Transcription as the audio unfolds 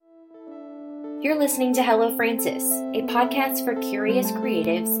You're listening to Hello Francis, a podcast for curious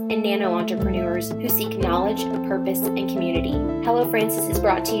creatives and nano-entrepreneurs who seek knowledge, purpose, and community. Hello Francis is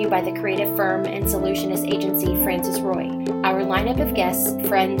brought to you by the creative firm and solutionist agency Francis Roy. Our lineup of guests,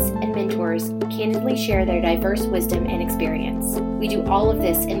 friends, and mentors candidly share their diverse wisdom and experience. We do all of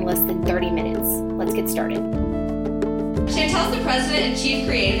this in less than 30 minutes. Let's get started. Chantel's the president and chief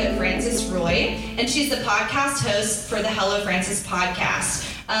creative at Francis Roy, and she's the podcast host for the Hello Francis podcast.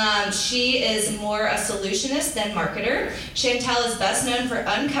 She is more a solutionist than marketer. Chantel is best known for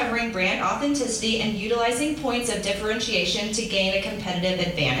uncovering brand authenticity and utilizing points of differentiation to gain a competitive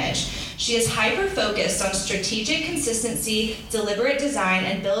advantage. She is hyper-focused on strategic consistency, deliberate design,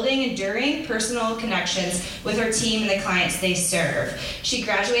 and building enduring personal connections with her team and the clients they serve. She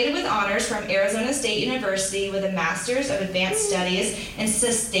graduated with honors from Arizona State University with a Master's of Advanced Studies in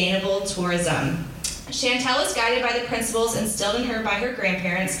Sustainable Tourism. Chantel is guided by the principles instilled in her by her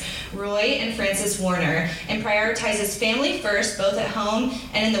grandparents, Roy and Frances Warner, and prioritizes family first, both at home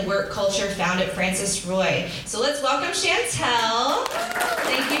and in the work culture found at Francis Roy. So let's welcome Chantel.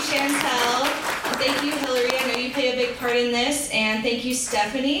 Thank you, Chantel. And thank you, Hillary. I know you play a big part in this. And thank you,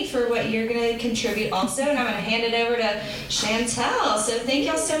 Stephanie, for what you're going to contribute also. And I'm going to hand it over to Chantel. So thank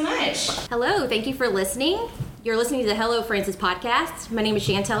y'all so much. Hello, thank you for listening. You're listening to the Hello Francis podcast. My name is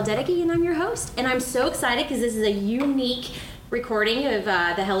Chantel Dedeke, and I'm your host. And I'm so excited because this is a unique recording of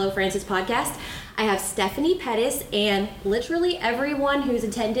the Hello Francis podcast. I have Stephanie Pettis and literally everyone who's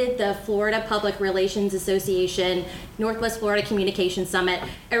attended the Florida Public Relations Association Northwest Florida Communication Summit.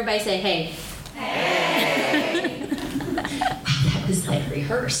 Everybody say hey. Hey. That was like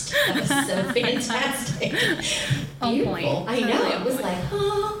rehearsed. That was so fantastic. On point. I know. It was like,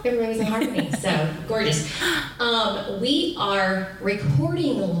 oh, everybody was in harmony. So gorgeous. We are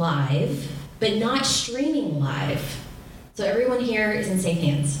recording live, but not streaming live. So everyone here is in safe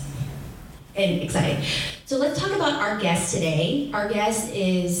hands and excited. So let's talk about our guest today. Our guest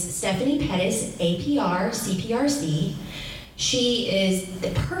is Stephanie Pettis, APR, CPRC. She is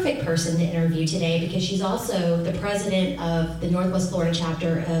the perfect person to interview today because she's also the president of the Northwest Florida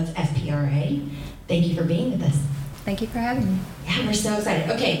chapter of FPRA. Thank you for being with us. Thank you for having me. Yeah, we're so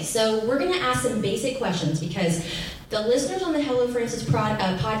excited. Okay, so we're going to ask some basic questions because the listeners on the Hello Francis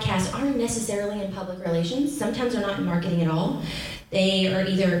podcast aren't necessarily in public relations. Sometimes they're not in marketing at all. They are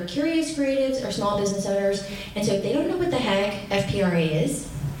either curious creatives or small business owners, and so if they don't know what the heck FPRA is,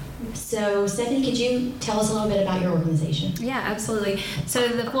 so, Stephanie, could you tell us a little bit about your organization? Yeah, absolutely. So,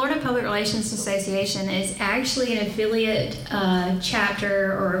 the Florida Public Relations Association is actually an affiliate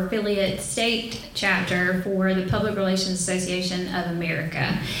chapter or affiliate state chapter for the Public Relations Association of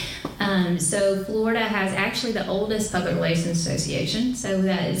America. So, Florida has actually the oldest public relations association, so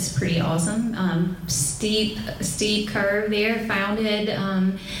that is pretty awesome. Steep curve there, founded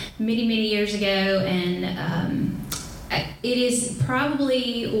many years ago, and it is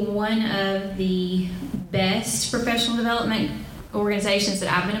probably one of the best professional development organizations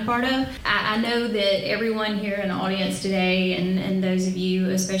that I've been a part of. I know that everyone here in the audience today, and those of you,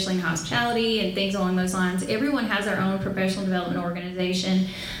 especially in hospitality and things along those lines, everyone has their own professional development organization.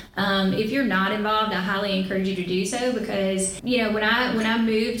 If you're not involved, I highly encourage you to do so because, you know, when I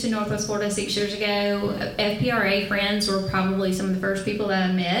moved to Northwest Florida 6 years ago, FPRA friends were probably some of the first people that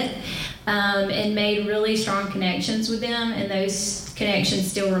I met. And made really strong connections with them, and those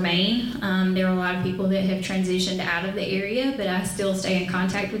connections still remain. There are a lot of people that have transitioned out of the area, but I still stay in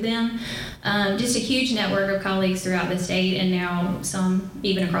contact with them. Just a huge network of colleagues throughout the state, and now some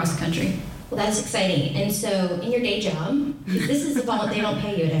even across the country. Well, that's exciting. And so, in your day job, this is they don't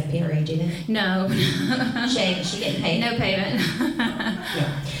pay you at FPRA, do they? No. Shame, is she getting paid? No payment.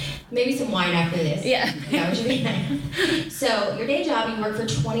 Yeah. Maybe some wine after this. Yeah. That would be nice. So, your day job, you work for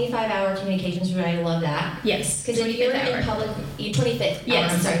 25-hour communications, right? I love that. Yes. Because if you're in public, 25th yes.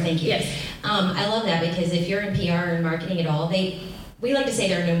 hour, I'm sorry, thank you. Yes. I love that because if you're in PR and marketing at all, we like to say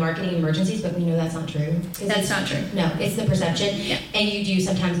there are no marketing emergencies, but we know that's not true. That's not true. No, it's the perception. Yeah. And you do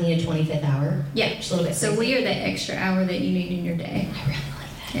sometimes need a 25th hour. Yeah. Just a little bit. So we are the extra hour that you need in your day. I really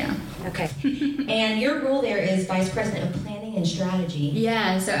like that. Yeah. Okay. And your role there is Vice President of Planning and Strategy.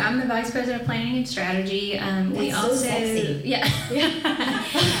 Yeah, so I'm the Vice President of Planning and Strategy. That's so sexy. Yeah.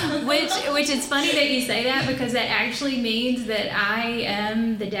 which is funny that you say that because that actually means that I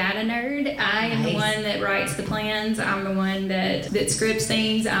am the data nerd. I am the one that writes the plans. I'm the one that scripts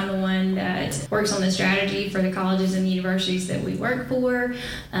things. I'm the one that works on the strategy for the colleges and the universities that we work for.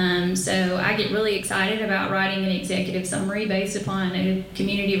 So I get really excited about writing an executive summary based upon a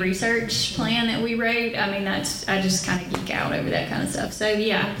community research plan that we wrote. I mean, I just kind of geek out over that kind of stuff. So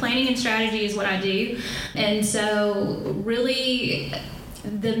yeah, planning and strategy is what I do. And so really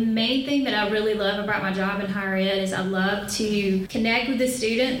The main thing that I really love about my job in higher ed is I love to connect with the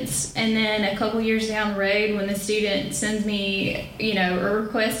students, and then a couple years down the road when the student sends me, a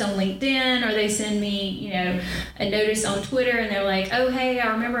request on LinkedIn, or they send me, a notice on Twitter, and they're like, oh, hey,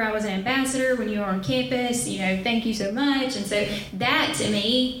 I remember I was an ambassador when you were on campus, thank you so much. And so that to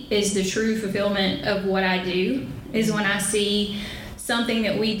me is the true fulfillment of what I do, is when I see something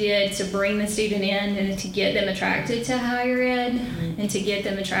that we did to bring the student in and to get them attracted to higher ed, and to get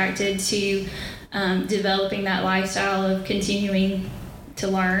them attracted to developing that lifestyle of continuing to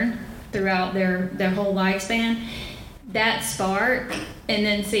learn throughout their whole lifespan. That spark, and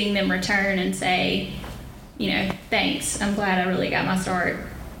then seeing them return and say, thanks, I'm glad I really got my start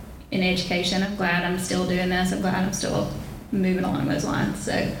in education. I'm glad I'm still doing this. I'm glad I'm still moving along those lines.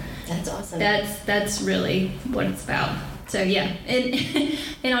 So that's awesome. That's really what it's about. So yeah,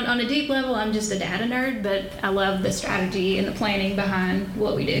 and on a deep level, I'm just a data nerd, but I love the strategy and the planning behind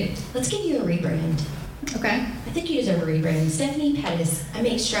what we do. Let's give you a rebrand. Okay. I think you deserve a rebrand. Stephanie Pettis, I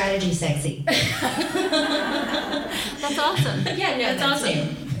make strategy sexy. That's awesome. Yeah, no, that's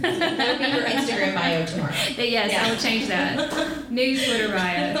awesome. That'll be your Instagram bio tomorrow. Yes, yeah. I will change that. New Twitter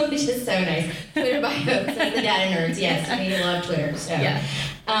bio. Which is so nice. Twitter bio, says the data nerds. Yes, we love Twitter. So. Yeah.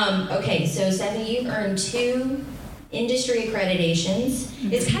 Okay, so Stephanie, you've earned 2 industry accreditations.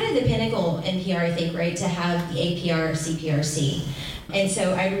 Mm-hmm. It's kind of the pinnacle in PR, I think, right, to have the APR CPRC. And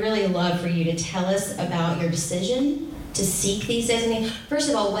so I'd really love for you to tell us about your decision to seek these designations. First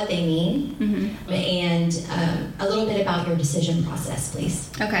of all, what they mean, and a little bit about your decision process, please.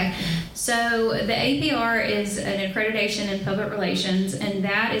 Okay. So the APR is an accreditation in public relations, and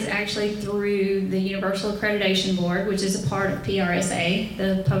that is actually through the Universal Accreditation Board, which is a part of PRSA,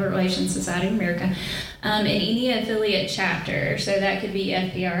 the Public Relations Society of America, and any affiliate chapter. So that could be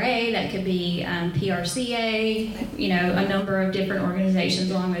FPRA, that could be PRCA, a number of different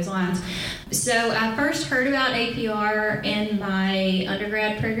organizations along those lines. So I first heard about APR in my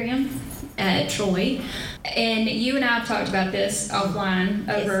undergrad program at Troy. And you and I have talked about this offline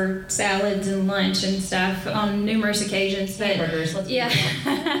over salads and lunch and stuff on numerous occasions. But hamburgers, let's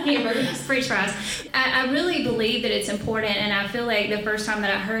hamburgers, French fries. I really believe that it's important, and I feel like the first time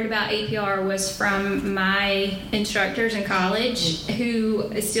that I heard about APR was from my instructors in college,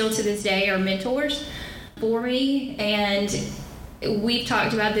 who still to this day are mentors for me. And we've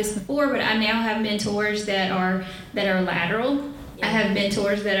talked about this before, but I now have mentors that are lateral. I have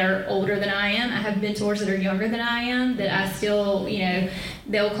mentors that are older than I am. I have mentors that are younger than I am, that I still,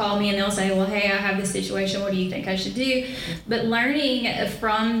 they'll call me and they'll say, well, hey, I have this situation. What do you think I should do? But learning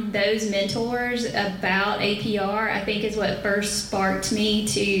from those mentors about APR, I think, is what first sparked me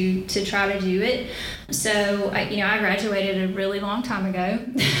to try to do it. So, I graduated a really long time ago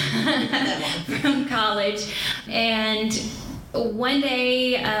from college, and one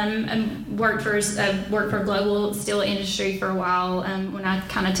day, I worked for global steel industry for a while when I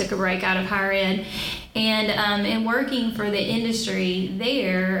kind of took a break out of higher ed. And in working for the industry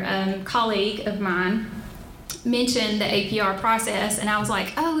there, a colleague of mine mentioned the APR process, and I was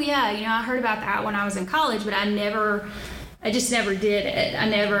like, oh yeah, I heard about that when I was in college, but I just never did it. I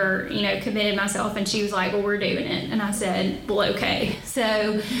never, committed myself. And she was like, well, we're doing it. And I said, well, okay.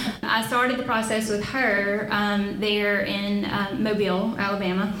 So I started the process with her there in Mobile,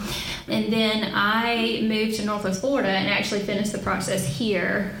 Alabama. And then I moved to Northwest Florida and actually finished the process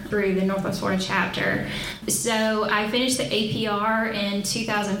here through the Northwest Florida chapter. So I finished the APR in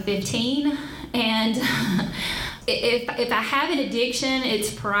 2015. And if I have an addiction,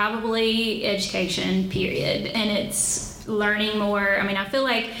 it's probably education, period. And it's learning more. I mean, I feel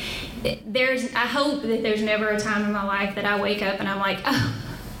like I hope that there's never a time in my life that I wake up and I'm like, oh,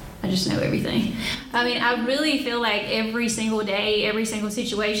 I just know everything. I mean, I really feel like every single day, every single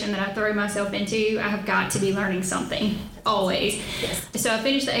situation that I throw myself into, I have got to be learning something, always. Yes. So I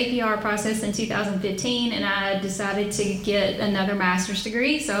finished the APR process in 2015, and I decided to get another master's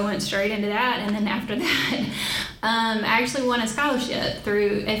degree, so I went straight into that. And then after that, I actually won a scholarship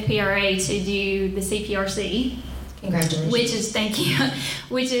through FPRA to do the CPRC. Congratulations. Thank you,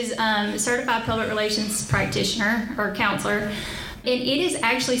 which is Certified Public Relations Practitioner or Counselor. And it is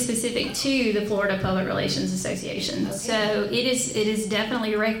actually specific to the Florida Public Relations Association. Okay. So it is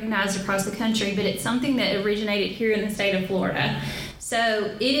definitely recognized across the country, but it's something that originated here in the state of Florida.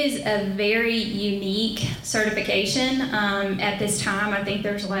 So it is a very unique certification. At this time, I think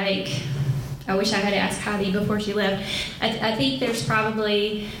there's I wish I had asked Heidi before she left. I think there's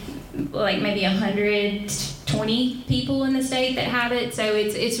probably maybe 120 people in the state that have it. So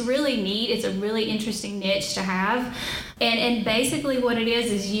it's really neat. It's a really interesting niche to have. And basically what it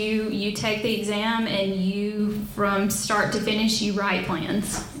is you take the exam and you from start to finish, you write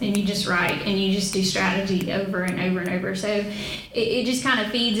plans, and you just write, and you just do strategy over and over and over. So it just kind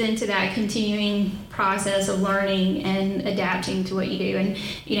of feeds into that continuing process of learning and adapting to what you do. And,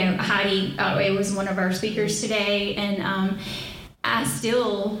 Heidi was one of our speakers today, and I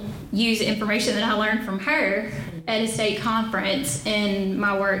still use information that I learned from her at a state conference in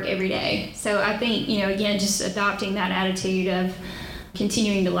my work every day. So I think, again, just adopting that attitude of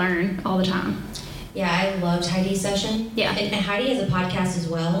continuing to learn all the time. Yeah, I loved Heidi's session. Yeah. And Heidi has a podcast as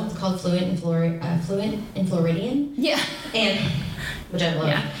well. It's called Fluent in Floridian. Yeah. And, which I love.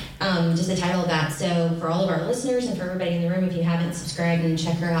 Yeah. Just the title of that. So for all of our listeners and for everybody in the room, if you haven't subscribed, and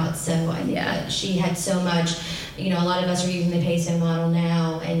check her out. So I think that she had so much, a lot of us are using the PESO model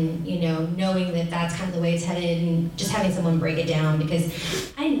now, and, knowing that that's kind of the way it's headed, and just having someone break it down,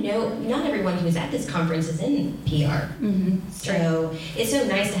 because I know not everyone who's at this conference is in PR. Mm-hmm. So it's so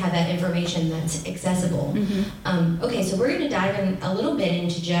nice to have that information that's accessible. Mm-hmm. Okay, so we're going to dive in a little bit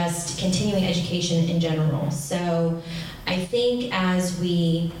into just continuing education in general. So I think as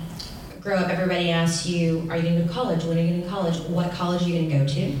we grow up, everybody asks you, are you going to go to college? When are you going to go to college? What college are you going to go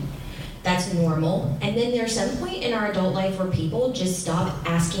to? That's normal. And then there's some point in our adult life where people just stop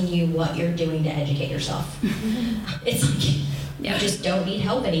asking you what you're doing to educate yourself. It's like, you just don't need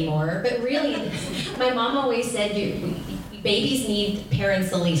help anymore. But really, my mom always said, babies need parents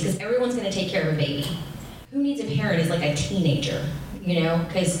the least, because everyone's going to take care of a baby. Who needs a parent is like a teenager,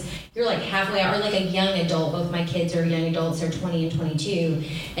 because you're like halfway out, or like a young adult. Both my kids are young adults, they're 20 and 22.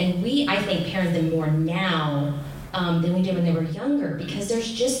 And I think, parent them more now than we did when they were younger, because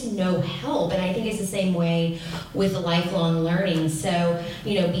there's just no help. And I think it's the same way with lifelong learning. So,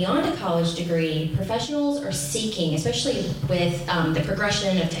 beyond a college degree, professionals are seeking, especially with the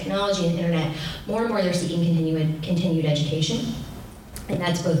progression of technology and the internet, more and more they're seeking continued education. And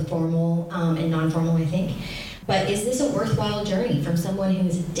that's both formal and non-formal, I think. But is this a worthwhile journey from someone who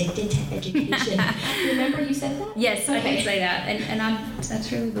is addicted to education? Remember you said that? Yes, okay. I can say that, and I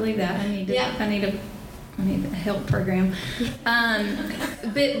truly believe that. I need a help program.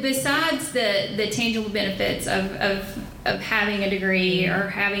 But besides the tangible benefits of having a degree or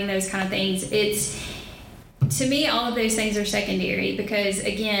having those kind of things, to me, all of those things are secondary, because,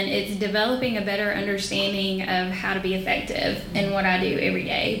 again, it's developing a better understanding of how to be effective in what I do every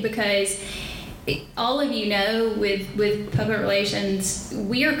day. Because all of with public relations,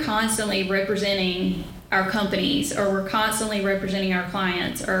 we are constantly representing our companies, or we're constantly representing our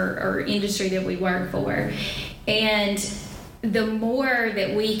clients or industry that we work for. And the more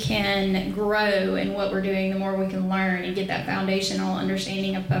that we can grow in what we're doing, the more we can learn and get that foundational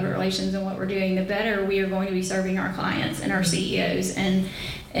understanding of public relations and what we're doing, the better we are going to be serving our clients and our CEOs and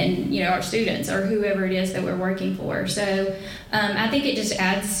our students, or whoever it is that we're working for. So I think it just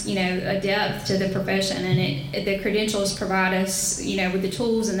adds a depth to the profession, and the credentials provide us with the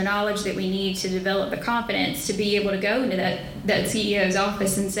tools and the knowledge that we need to develop the confidence to be able to go into that CEO's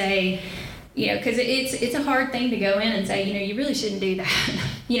office and say, because it's a hard thing to go in and say, you really shouldn't do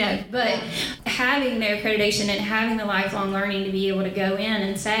that, but having the accreditation and having the lifelong learning to be able to go in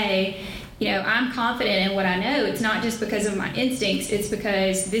and say, I'm confident in what I know. It's not just because of my instincts. It's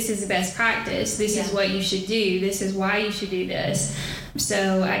because this is the best practice. This is what you should do. This is why you should do this.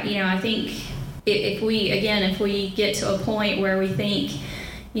 So, I think if we get to a point where we think,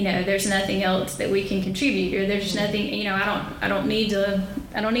 there's nothing else that we can contribute, or there's nothing, I don't need to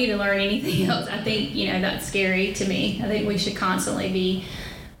learn anything else. I think, that's scary to me. I think we should constantly be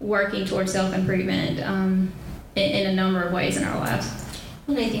working towards self-improvement in a number of ways in our lives.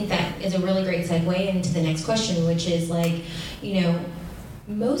 And I think that is a really great segue into the next question, which is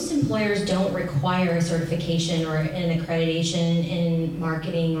most employers don't require a certification or an accreditation in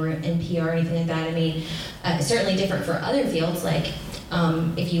marketing or in PR or anything like that. I mean, certainly different for other fields, like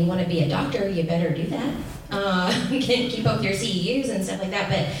if you want to be a doctor, you better do that. You can keep up with your CEUs and stuff like that.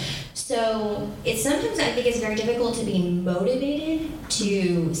 But so it's sometimes, I think it's very difficult to be motivated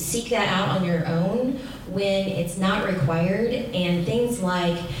to seek that out on your own when it's not required, and things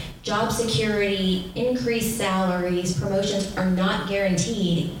like job security, increased salaries, promotions are not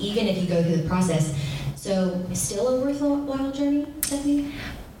guaranteed even if you go through the process. So still a worthwhile journey, Stephanie?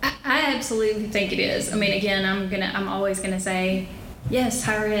 I absolutely think it is. I mean, again, I'm always gonna say, yes,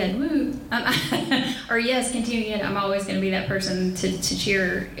 higher ed, woo, or yes, continuing ed. I'm always gonna be that person to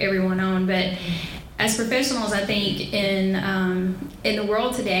cheer everyone on. But as professionals, I think in the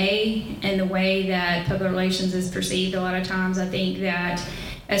world today and the way that public relations is perceived a lot of times, I think that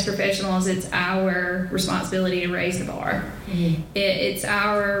as professionals, it's our responsibility to raise the bar. Mm-hmm. It's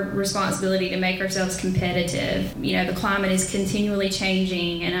our responsibility to make ourselves competitive. The climate is continually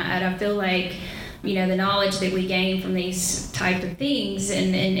changing, and I feel like the knowledge that we gain from these type of things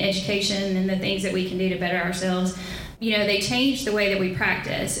and education and the things that we can do to better ourselves, they change the way that we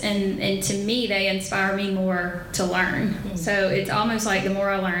practice. And to me, they inspire me more to learn. Mm-hmm. So it's almost like the more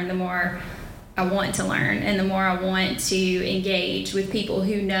I learn, the more I want to learn, and the more I want to engage with people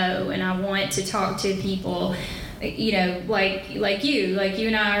who know, and I want to talk to people, like you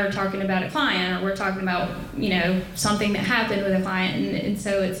and I are talking about a client, or we're talking about, something that happened with a client. And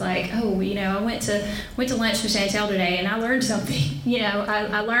so it's like, I went to lunch with Chantel today and I learned something,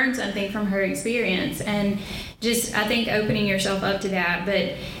 I learned something from her experience. And just, I think opening yourself up to that.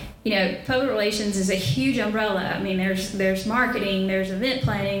 But public relations is a huge umbrella. I mean, there's marketing, there's event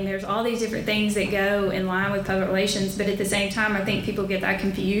planning, there's all these different things that go in line with public relations. But at the same time, I think people get that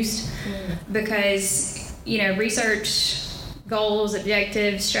confused because, research, goals,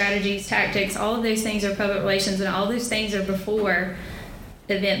 objectives, strategies, tactics, all of those things are public relations, and all those things are before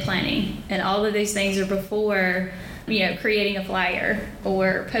event planning, and all of those things are before creating a flyer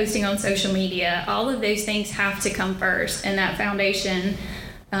or posting on social media. All of those things have to come first, and that foundation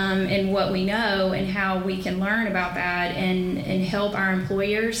and what we know and how we can learn about that and help our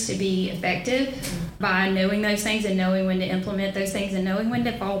employers to be effective by knowing those things and knowing when to implement those things and knowing when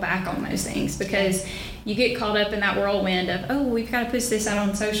to fall back on those things. Because you get caught up in that whirlwind of, we've got to push this out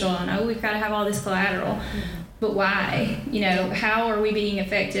on social, and we've got to have all this collateral. But why? How are we being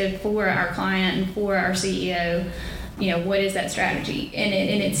effective for our client and for our CEO? What is that strategy? And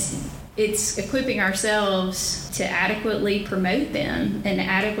it's equipping ourselves to adequately promote them and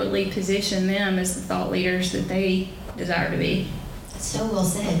adequately position them as the thought leaders that they desire to be. So well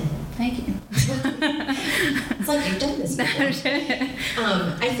said. Thank you. It's like you've done this before.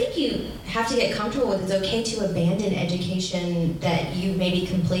 I think you have to get comfortable with it's okay to abandon education that you maybe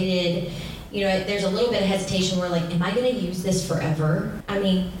completed. There's a little bit of hesitation where, like, am I going to use this forever? I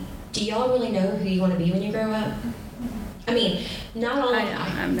mean, do y'all really know who you want to be when you grow up? I mean, not all. I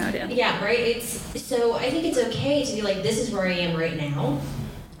have no idea. Yeah, right. So I think it's okay to be like, this is where I am right now.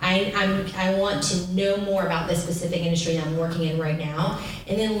 I want to know more about this specific industry that I'm working in right now,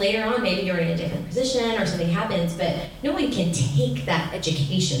 and then later on, maybe you're in a different position or something happens, but no one can take that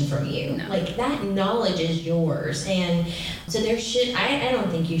education from you. No. Like, that knowledge is yours, and so I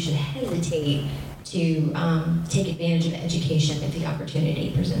don't think you should hesitate to take advantage of education if the opportunity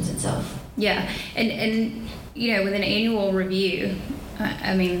presents itself. Yeah, and with an annual review,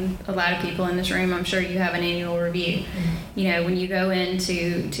 I mean, a lot of people in this room, I'm sure you have an annual review. Mm-hmm. When you go into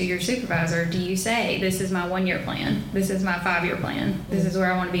your supervisor, do you say, this is my 1-year plan, this is my 5-year plan, mm-hmm. this is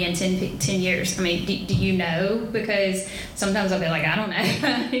where I want to be in 10 years? I mean, do you know? Because sometimes I'll be like, I don't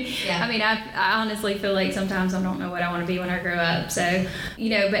know. Yeah. I mean, I honestly feel like sometimes I don't know what I want to be when I grow up. So,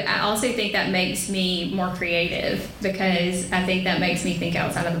 but I also think that makes me more creative, because I think that makes me think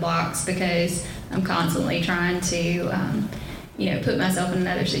outside of the box, because I'm constantly trying to put myself in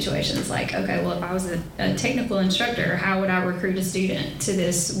other situations. Like, okay, well, if I was a technical instructor, how would I recruit a student to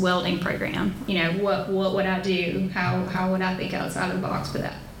this welding program? What would I do? How would I think outside of the box for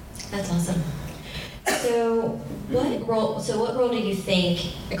that? That's awesome. So what role do you think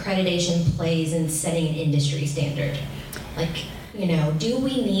accreditation plays in setting an industry standard? Like, do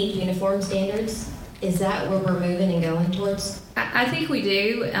we need uniform standards? Is that where we're moving and going towards? I think we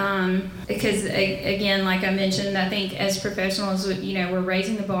do, because, again, like I mentioned, I think as professionals, we're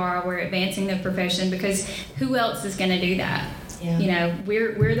raising the bar, we're advancing the profession, because who else is going to do that? Yeah.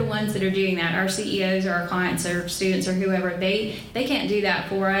 We're the ones that are doing that. Our CEOs or our clients or students or whoever, they can't do that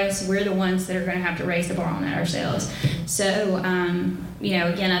for us. We're the ones that are going to have to raise the bar on that ourselves. So,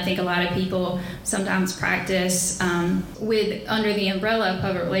 again, I think a lot of people sometimes practice under the umbrella of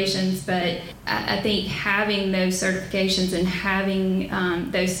public relations, but I think having those certifications and having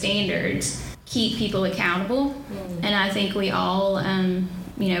those standards keep people accountable. And I think we all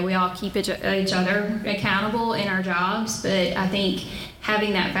we all keep each other accountable in our jobs, but I think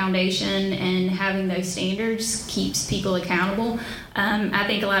having that foundation and having those standards keeps people accountable. I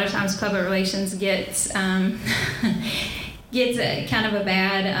think a lot of times public relations gets a kind of a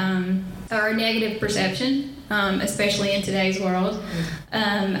bad or a negative perception, especially in today's world.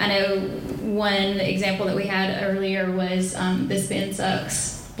 I know one example that we had earlier was the Spin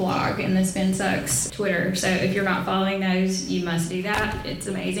Sucks blog and the Spin Sucks Twitter. So if you're not following those, you must do that. It's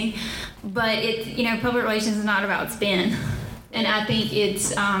amazing. But public relations is not about spin. And I think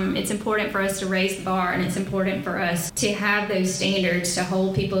it's important for us to raise the bar, and it's important for us to have those standards to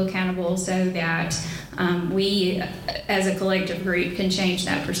hold people accountable, so that we, as a collective group, can change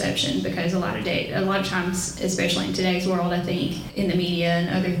that perception. Because a lot of times, especially in today's world, I think in the media and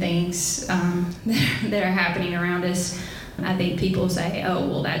other things that are happening around us, I think people say, oh,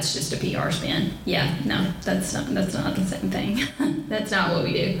 well, that's just a PR spin. Yeah, no, that's not the same thing. That's not what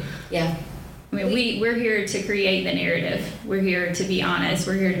we do. Yeah. I mean, we're here to create the narrative. We're here to be honest.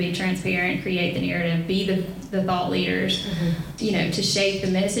 We're here to be transparent, create the narrative, be the thought leaders, to shape the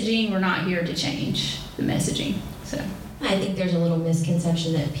messaging. We're not here to change the messaging. So I think there's a little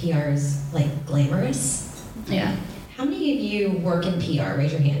misconception that PR is like glamorous. Yeah. How many of you work in PR?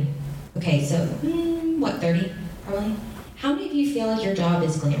 Raise your hand. Okay, so 30 probably? How many of you feel like your job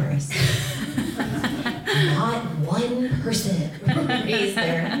is glamorous? Not one person raised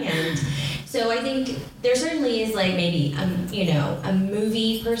their hand. So I think there certainly is like maybe a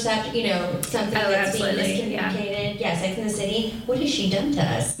movie perception, something that's being miscommunicated. Yeah, Sex and the City. What has she done to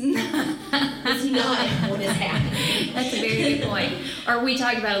us? It's not what is happening. That's a very good point. Or we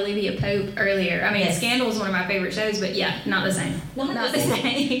talked about Olivia Pope earlier. I mean, yes. Scandal is one of my favorite shows, but yeah, not the same. Not the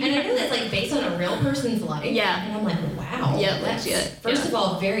same. And I know that's like based on a real person's life. Yeah. And I'm like, wow. Yeah, that's legit. First of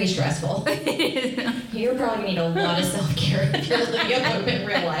all, very stressful. You're probably gonna need a lot of self-care if you're Olivia Pope in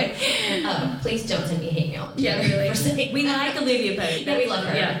real life. Please don't send me hate mail. Yeah, really. We like Olivia Pope. Yeah, we love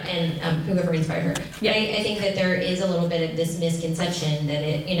her. Yeah. And whoever inspired her. Yeah. I think that there is a little bit of this misconception that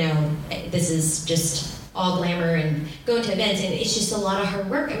this is just all glamour and going to events, and it's just a lot of hard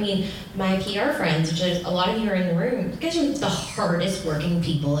work. I mean, my PR friends, which a lot of you are in the room, you guys are the hardest working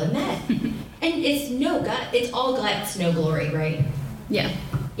people I've met. And it's all guts, no glory, right? Yeah.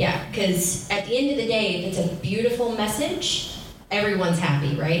 Yeah, because at the end of the day, if it's a beautiful message, everyone's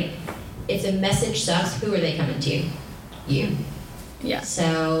happy, right? If the message sucks, who are they coming to? You. Yeah.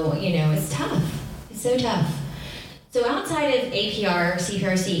 So, it's tough. It's so tough. So outside of APR,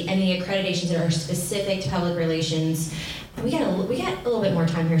 CPRC, and the accreditations that are specific to public relations, we got a little bit more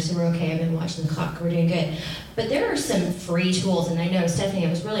time here, so we're okay. I've been watching the clock. We're doing good. But there are some free tools, and I know, Stephanie, it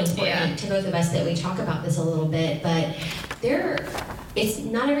was really important to both of us that we talk about this a little bit, but it's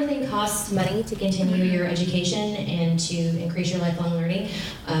not everything costs money to continue your education and to increase your lifelong learning.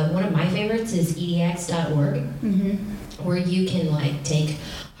 One of my favorites is edx.org, where you can take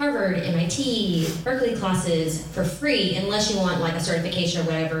Harvard, MIT, Berkeley classes for free, unless you want a certification or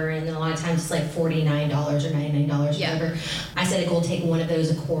whatever, and then a lot of times it's $49 or $99 or whatever. I set a goal to take one of those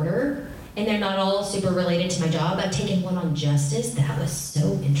a quarter, and they're not all super related to my job. I've taken one on justice. That was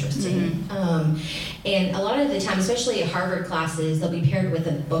so interesting. And a lot of the time, especially at Harvard classes, they'll be paired with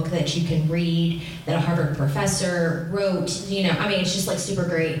a book that you can read that a Harvard professor wrote. It's just super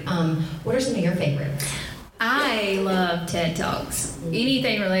great. What are some of your favorites? I love TED Talks.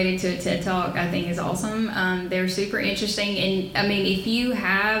 Anything related to a TED Talk I think is awesome. They're super interesting, and if you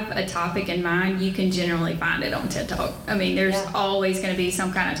have a topic in mind, you can generally find it on TED Talk. There's always going to be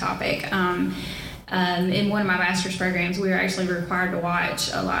some kind of topic. In one of my master's programs, we were actually required to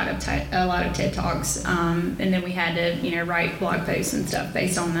watch a lot of TED Talks, and then we had to write blog posts and stuff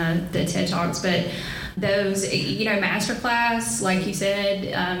based on the TED Talks. But those, masterclass, like you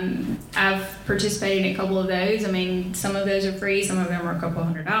said, I've participated in a couple of those. Some of those are free, some of them are a couple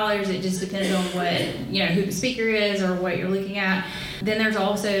 $100. It just depends on what, who the speaker is or what you're looking at. Then there's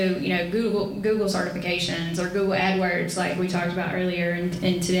also, Google certifications or Google AdWords, like we talked about earlier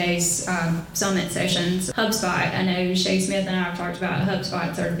in today's summit sessions. HubSpot, I know Shay Smith and I have talked about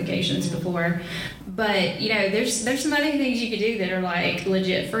HubSpot certifications before. But, there's some other things you could do that are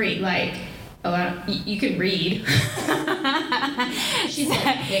legit free, you could read. She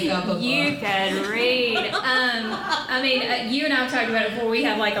said, pick up a book. You could read. You and I have talked about it before. We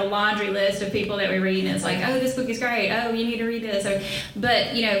have a laundry list of people that we read, and it's oh, this book is great. Oh, you need to read this.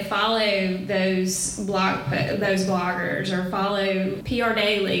 But follow those bloggers, or follow PR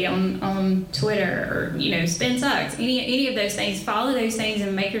Daily on Twitter, or Spin Sucks. Any of those things. Follow those things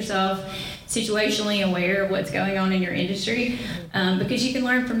and make yourself situationally aware of what's going on in your industry, because you can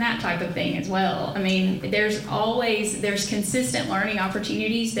learn from that type of thing as well. There's consistent learning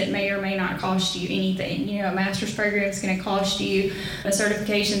opportunities that may or may not cost you anything. A master's program is going to cost you, a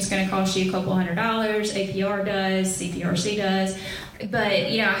certification is going to cost you a couple $100. APR does, CPRC does. But,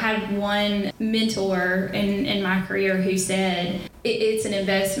 I had one mentor in my career who said, it's an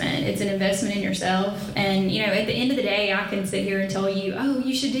investment. It's an investment in yourself. And, at the end of the day, I can sit here and tell you, oh,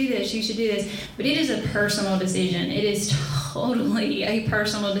 you should do this, you should do this. But it is a personal decision. It is totally a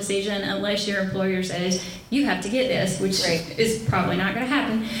personal decision unless your employer says, you have to get this, which is probably not going to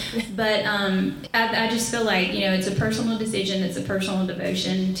happen. But I just feel it's a personal decision. It's a personal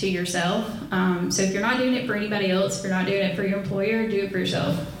devotion to yourself. So if you're not doing it for anybody else, if you're not doing it for your employer, do it for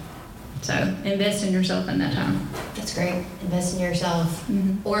yourself. So invest in yourself in that time. That's great. Invest in yourself.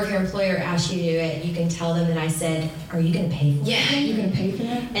 Mm-hmm. Or if your employer asks you to do it, you can tell them that I said, are you going to pay for it? Yeah, you're going to pay for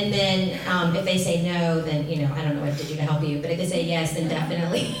that? And then if they say no, then, I don't know what to do to help you. But if they say yes, then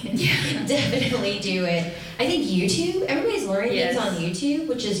definitely, definitely do it. I think YouTube, everybody's learning things on YouTube,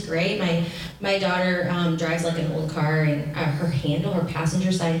 which is great. My daughter drives like an old car, and her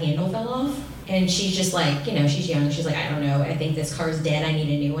passenger side handle fell off. And she's just like, she's young. She's like, I don't know. I think this car's dead. I need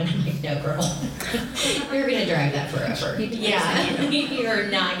a new one. I'm like, no, girl. You're going to drive that forever. You're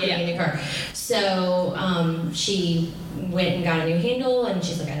not getting a new car. So she went and got a new handle, and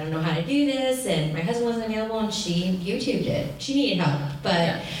she's like, I don't know how to do this. And my husband wasn't available, and she YouTubed it. She needed help,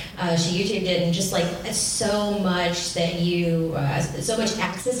 but she YouTubed it, and just like so much that so much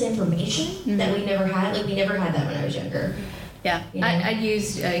access to information that we never had. Like we never had that when I was younger. Yeah, I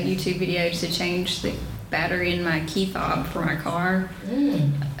used YouTube videos to change the battery in my key fob for my car.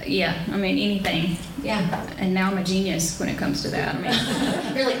 Yeah, I mean, anything. Yeah. And now I'm a genius when it comes to that. I mean,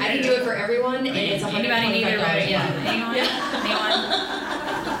 you're like, I can do it for everyone, and it's $125. Anybody need it right? Yeah. Anyone?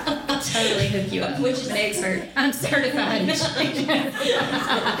 Totally hook you up. Which is an expert. I'm certified. I think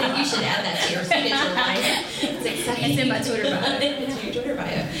you should add that to your signature line. It's exciting. It's in my Twitter bio. It's your Twitter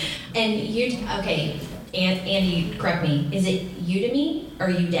bio. And okay. Andy, correct me. Is it Udemy or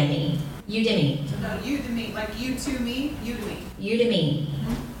Udemy? Udemy. No, Udemy, like you to me, Udemy. Udemy.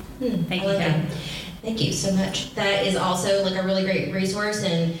 Thank you, that. Thank you so much. That is also like a really great resource.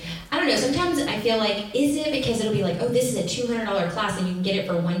 And I don't know, sometimes I feel like, is it because it'll be like, oh, this is a $200 class and you can get it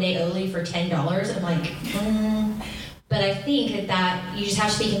for one day only for $10? I'm like, But I think that you just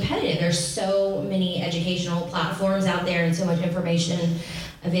have to be competitive. There's so many educational platforms out there and so much information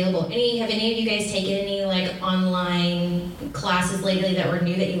available. Have any of you guys taken any like online classes lately that were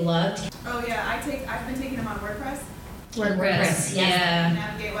new that you loved? Oh yeah, I've been taking them on WordPress. WordPress, yeah.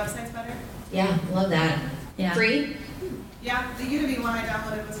 Navigate websites better. Yeah, love that. Yeah. Free? Yeah, the Udemy one I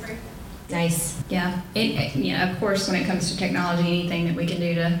downloaded was free. Nice. Yeah. Of course, when it comes to technology, anything that we can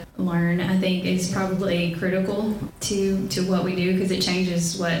do to learn, I think is probably critical to what we do because it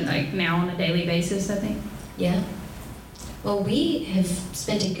changes now on a daily basis, I think. Yeah. Well, we have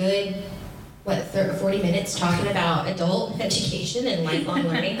spent a good, 40 minutes talking about adult education and lifelong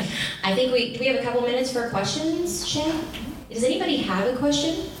learning. I think do we have a couple minutes for questions, Shay? Does anybody have a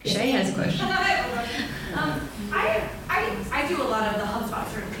question? Shay has a question. I do a lot of the HubSpot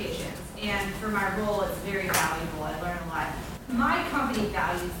certifications, and for my role, it's very valuable. I learn a lot. My company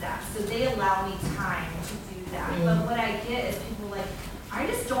values that, so they allow me time to do that. But what I get is people like, I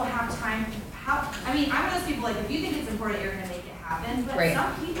just don't have time. I'm one of those people, like, if you think it's important, you're going to make it happen. But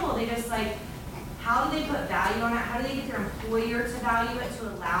some people, they just, like, how do they put value on it? How do they get their employer to value it, to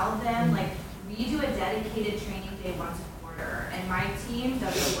allow them? Like, we do a dedicated training day once a quarter. And my team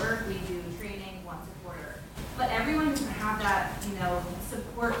does the work. We do training once a quarter. But everyone doesn't have that,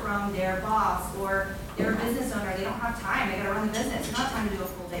 support from their boss or their business owner. They don't have time. They got to run the business. They don't have time to do a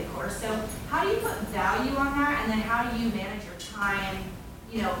full day course. So how do you put value on that? And then how do you manage your time?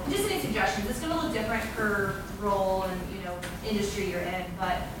 Just any suggestions. It's going to look different per role and, industry you're in.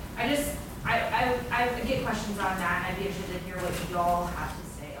 But I get questions on that, and I'd be interested to hear what you all have to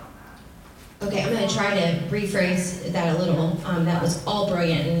say on that. Okay, I'm going to try to rephrase that a little. That was all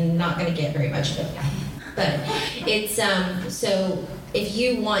brilliant and not going to get very much of it. But it's, so if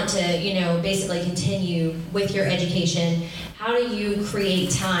you want to, basically continue with your education, how do you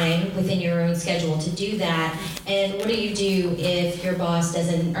create time within your own schedule to do that? And what do you do if your boss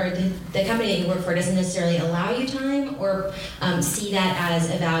doesn't, or the company that you work for doesn't necessarily allow you time or see that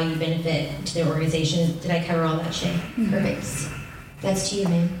as a value benefit to their organization? Did I cover all that, Shay? Perfect. That's to you,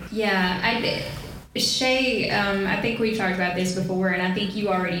 man. Yeah, Shay, I think we've talked about this before, and I think you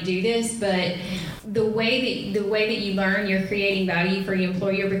already do this, but the way that you learn, you're creating value for your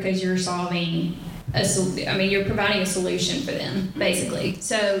employer because you're you're providing a solution for them, basically.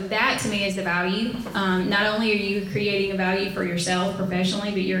 So that to me is the value. Not only are you creating a value for yourself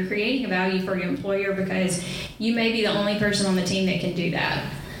professionally, but you're creating a value for your employer because you may be the only person on the team that can do that.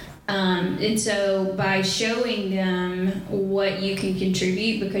 And so by showing them what you can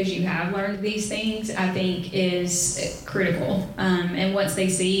contribute because you have learned these things, I think is critical. And once they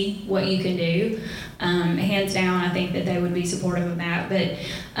see what you can do, hands down, I think that they would be supportive of that. But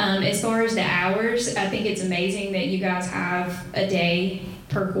as far as the hours, I think it's amazing that you guys have a day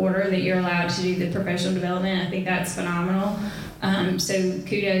per quarter that you're allowed to do the professional development. I think that's phenomenal. So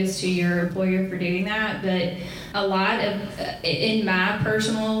kudos to your employer for doing that. But a lot of, in my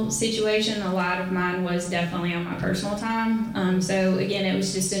personal situation, a lot of mine was definitely on my personal time. So again, it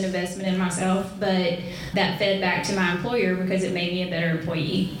was just an investment in myself, but that fed back to my employer because it made me a better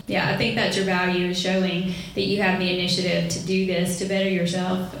employee. Yeah, I think that's your value, is showing that you have the initiative to do this, to better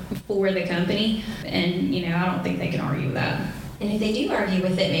yourself for the company. And, I don't think they can argue with that. And if they do argue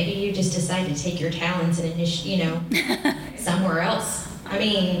with it, maybe you just decide to take your talents and somewhere else. I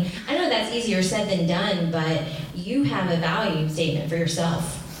mean, I know that's easier said than done, but you have a value statement for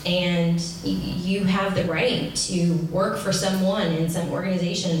yourself, and you have the right to work for someone in some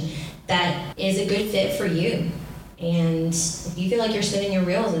organization that is a good fit for you. And if you feel like you're spinning your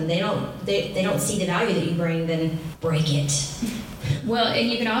reels and they don't see the value that you bring, then break it. Well, and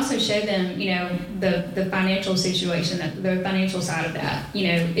you can also show them, the financial situation, the financial side of that.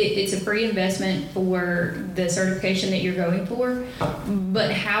 It's a free investment for the certification that you're going for,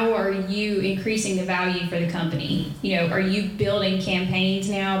 but how are you increasing the value for the company? Are you building campaigns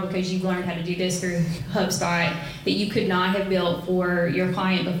now because you've learned how to do this through HubSpot that you could not have built for your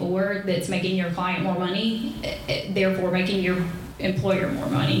client before, that's making your client more money, therefore making your employer more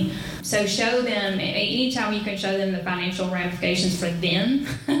money? So show them, anytime you can show them the financial ramifications for them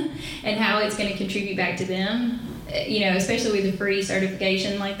and how it's going to contribute back to them, especially with a free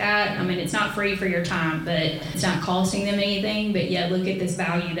certification like that. I mean, it's not free for your time, but it's not costing them anything. But yeah, look at this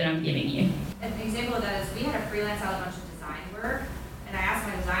value that I'm giving you. An example of that is we had a freelance out a bunch of design work, and I asked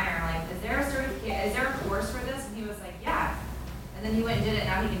my designer, is there a certificate, is there a course for this? And he was like, yeah. And then he went and did it, and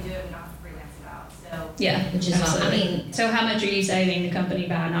now he can do it and not freelance it out. So yeah, which is absolutely. So how much are you saving the company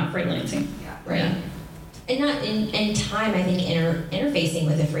by not freelancing? Yeah. Right. Yeah. And not in time, I think, interfacing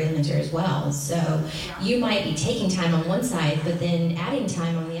with a freelancer as well. So you might be taking time on one side, but then adding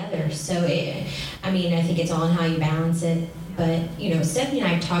time on the other. So, I think it's all in how you balance it. But, Stephanie and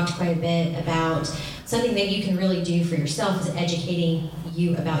I have talked quite a bit about something that you can really do for yourself is educating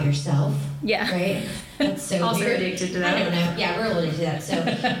you about yourself. Yeah. Right? That's so also weird. addicted to that. I don't know. Yeah, we're a little addicted to that. So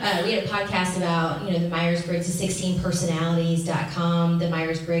we had a podcast about, the Myers-Briggs, the 16personalities.com, the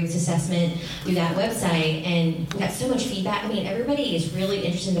Myers-Briggs assessment through that website. And we got so much feedback. Everybody is really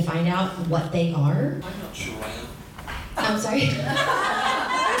interested to find out what they are. I'm not sure I am. I'm sorry.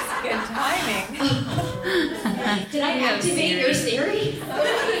 Good timing. Did I activate your Siri?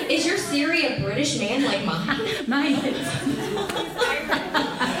 Is your Siri a British man like mine? Mine is.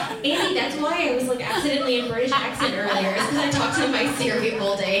 Andy, that's why I was accidentally in British accent earlier. It's because I talked to my Siri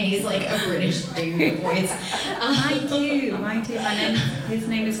all day and he's like a British dude voice. Mine too. His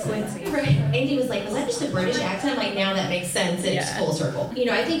name is Quincy. Right. Andy was like, was that just a British accent? I'm like, now that makes sense. It's full circle.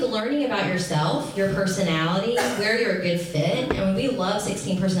 I think learning about yourself, your personality, where you're a good fit, and we love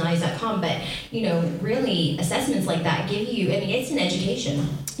 16personalities.com, but, really assessments like that give you, it's an education.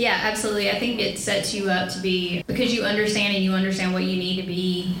 Yeah, absolutely. I think it sets you up to be, because you understand what you need to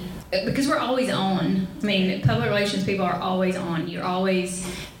be, because we're always on. Public relations people are always on. You're always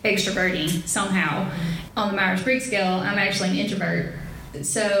extroverting somehow. On the Myers-Briggs scale, I'm actually an introvert.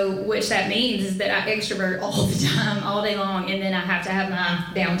 So, which that means is that I extrovert all the time, all day long, and then I have to have my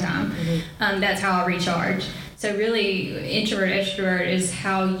downtime. That's how I recharge. So really, introvert, extrovert is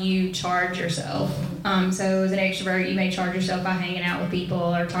how you charge yourself. So as an extrovert, you may charge yourself by hanging out with people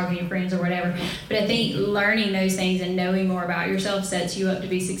or talking to your friends or whatever. But I think learning those things and knowing more about yourself sets you up to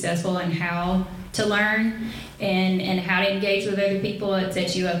be successful in how to learn and how to engage with other people. It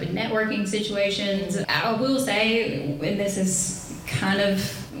sets you up in networking situations. I will say, and this is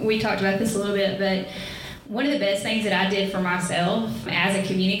we talked about this a little bit, but one of the best things that I did for myself as a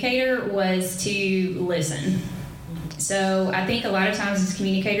communicator was to listen. So I think a lot of times as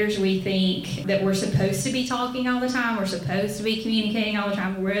communicators, we think that we're supposed to be talking all the time. We're supposed to be communicating all the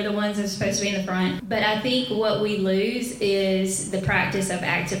time. We're the ones that are supposed to be in the front. But I think what we lose is the practice of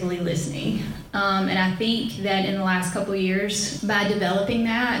actively listening. And I think that in the last couple of years, by developing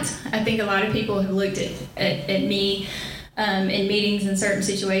that, I think a lot of people have looked at me in meetings in certain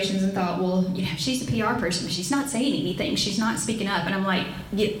situations and thought, well, she's a PR person, but she's not saying anything. She's not speaking up. And I'm like,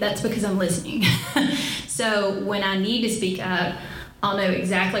 yeah, that's because I'm listening. So when I need to speak up, I'll know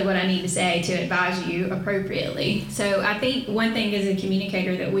exactly what I need to say to advise you appropriately. So I think one thing as a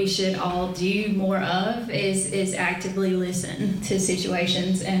communicator that we should all do more of is actively listen to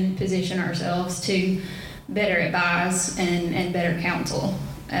situations and position ourselves to better advise and better counsel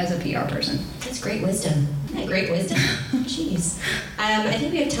as a PR person. That's great wisdom. Isn't that great wisdom? Jeez. I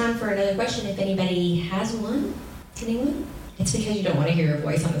think we have time for another question if anybody has one. Anyone? It's because you don't want to hear your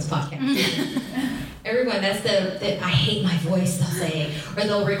voice on this podcast. everyone, that's the I hate my voice, they'll say. Or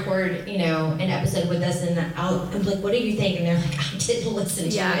they'll record, an episode with us, and I'm like, what do you think? And they're like, I didn't listen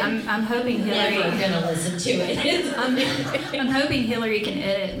to it. I'm hoping Hillary. Never gonna listen to it. I'm hoping Hillary can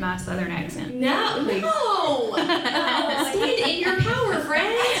edit my Southern accent. No. Stand in your power,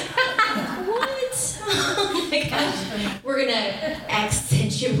 friend. What? Oh my gosh. We're gonna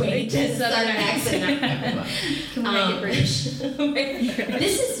accentuate the Southern accent. Can we make it British?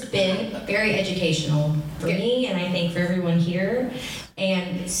 This has been very educational for me, and I think for everyone here.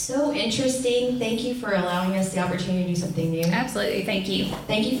 And so interesting. Thank you for allowing us the opportunity to do something new. Absolutely. Thank you.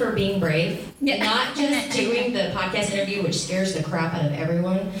 Thank you for being brave. Yeah. Not just doing the podcast interview, which scares the crap out of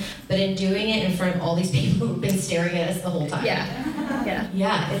everyone, but in doing it in front of all these people who've been staring at us the whole time.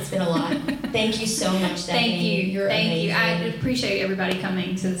 Yeah, it's been a lot. Thank you so much, Stephanie. Thank you. You're amazing. I appreciate everybody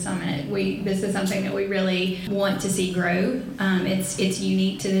coming to the summit. This is something that we really want to see grow. It's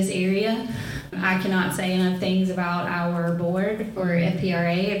unique to this area. I cannot say enough things about our board for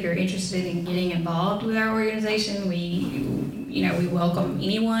FPRA. If you're interested in getting involved with our organization, we welcome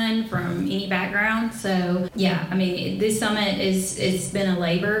anyone from any background. So this summit it's been a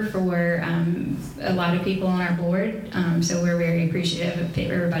labor for a lot of people on our board. So we're very appreciative of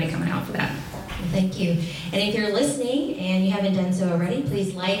everybody coming out for that. Thank you. And if you're listening and you haven't done so already,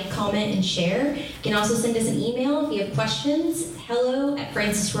 please like, comment, and share. You can also send us an email if you have questions.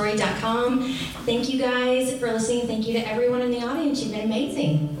 hello@francisroy.com. Thank you guys for listening. Thank you to everyone in the audience. You've been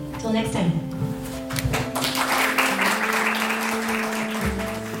amazing. Until next time.